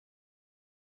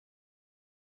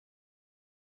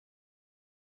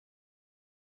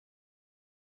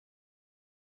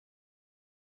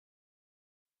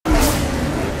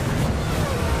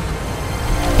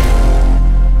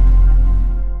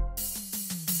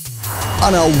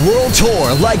on a world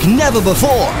tour like never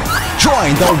before.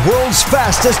 Join the world's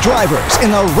fastest drivers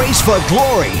in a race for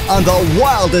glory on the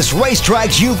wildest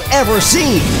racetracks you've ever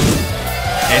seen.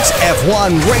 It's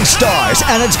F1 Race Stars,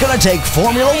 and it's gonna take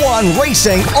Formula One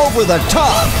racing over the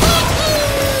top.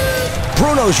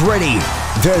 Bruno's ready.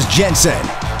 There's Jensen.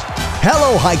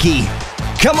 Hello, Heike.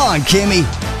 Come on, Kimmy.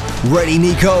 Ready,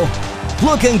 Nico?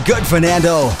 Looking good,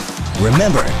 Fernando.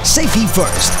 Remember, safety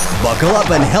first. Buckle up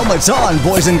and helmets on,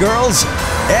 boys and girls.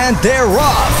 And they're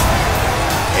off.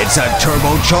 It's a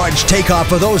turbocharged takeoff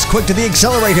for those quick to the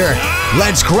accelerator.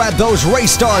 Let's grab those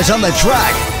race stars on the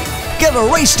track. Get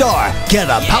a race star, get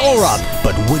a power up,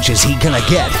 but which is he gonna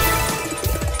get?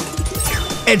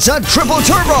 It's a triple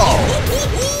turbo.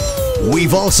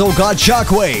 We've also got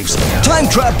shockwaves, time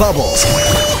trap bubbles,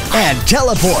 and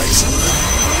teleports.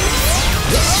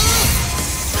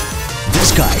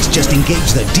 This guy's just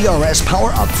engaged the DRS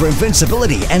power up for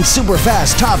invincibility and super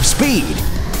fast top speed.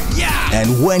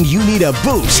 And when you need a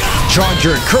boost, charge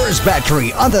your Curse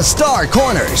battery on the star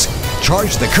corners.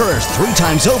 Charge the Curse 3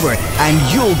 times over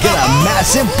and you'll get a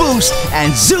massive boost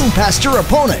and zoom past your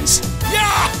opponents.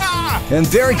 And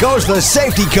there goes the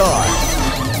safety car.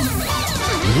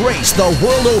 Race the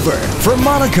world over for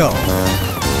Monaco,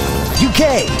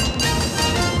 UK,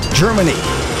 Germany,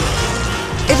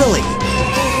 Italy,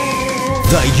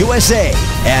 the USA,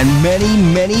 and many,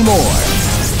 many more.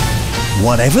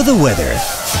 Whatever the weather,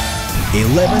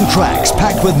 11 tracks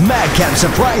packed with madcap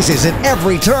surprises at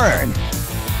every turn.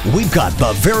 We've got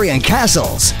Bavarian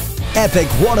castles, epic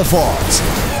waterfalls,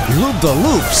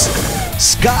 loop-the-loops,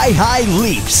 sky-high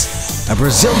leaps, a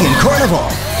Brazilian carnival,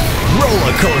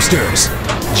 roller coasters,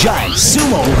 giant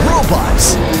sumo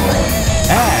robots,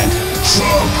 and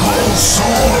Truckosaurus!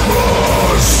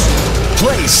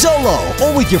 Play solo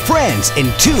or with your friends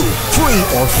in 2, 3,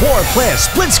 or 4-player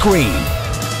split screen.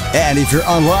 And if you're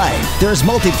online, there's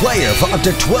multiplayer for up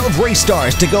to 12 race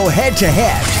stars to go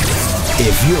head-to-head.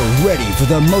 If you're ready for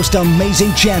the most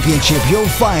amazing championship you'll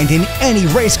find in any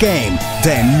race game,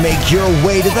 then make your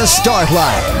way to the start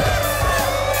line.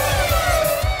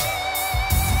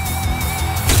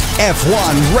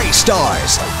 F1 Race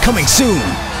Stars, coming soon